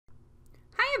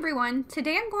everyone,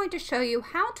 today I'm going to show you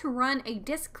how to run a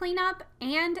disk cleanup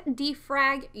and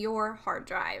defrag your hard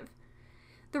drive.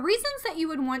 The reasons that you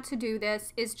would want to do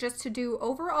this is just to do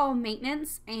overall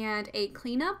maintenance and a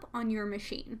cleanup on your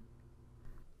machine.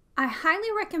 I highly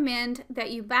recommend that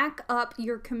you back up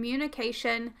your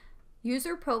communication,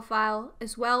 user profile,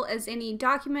 as well as any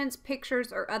documents,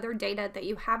 pictures, or other data that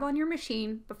you have on your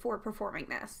machine before performing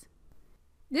this.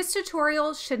 This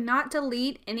tutorial should not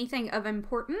delete anything of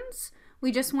importance.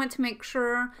 We just want to make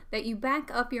sure that you back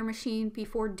up your machine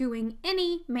before doing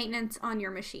any maintenance on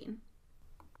your machine.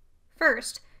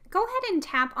 First, go ahead and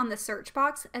tap on the search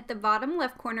box at the bottom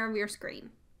left corner of your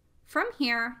screen. From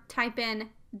here, type in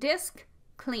Disk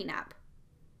Cleanup.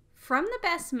 From the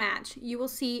best match, you will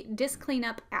see Disk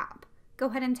Cleanup app. Go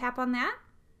ahead and tap on that.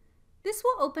 This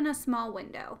will open a small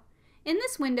window. In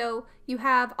this window, you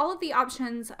have all of the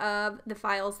options of the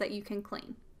files that you can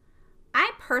clean.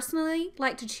 I personally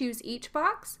like to choose each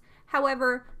box.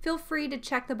 However, feel free to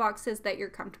check the boxes that you're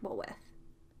comfortable with.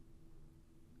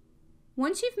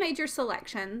 Once you've made your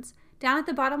selections, down at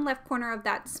the bottom left corner of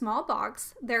that small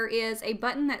box, there is a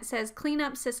button that says Clean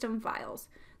Up System Files.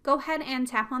 Go ahead and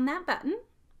tap on that button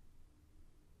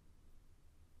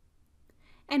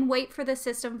and wait for the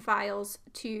system files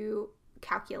to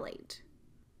calculate.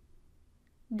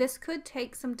 This could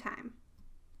take some time.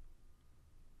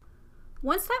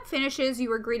 Once that finishes,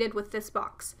 you are greeted with this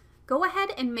box. Go ahead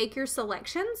and make your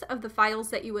selections of the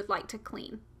files that you would like to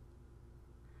clean.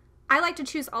 I like to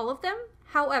choose all of them.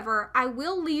 However, I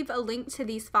will leave a link to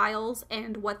these files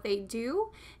and what they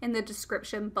do in the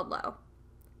description below.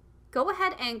 Go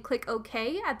ahead and click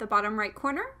OK at the bottom right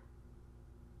corner,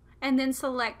 and then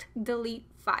select Delete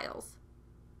Files.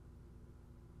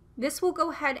 This will go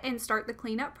ahead and start the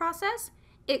cleanup process.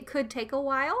 It could take a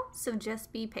while, so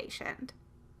just be patient.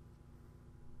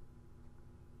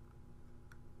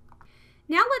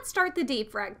 Now let's start the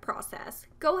defrag process.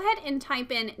 Go ahead and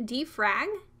type in defrag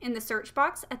in the search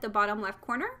box at the bottom left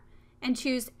corner and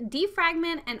choose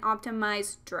defragment and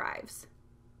optimize drives.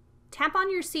 Tap on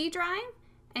your C drive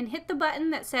and hit the button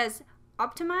that says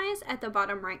optimize at the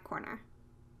bottom right corner.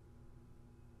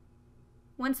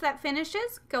 Once that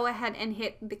finishes, go ahead and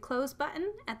hit the close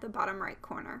button at the bottom right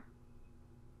corner.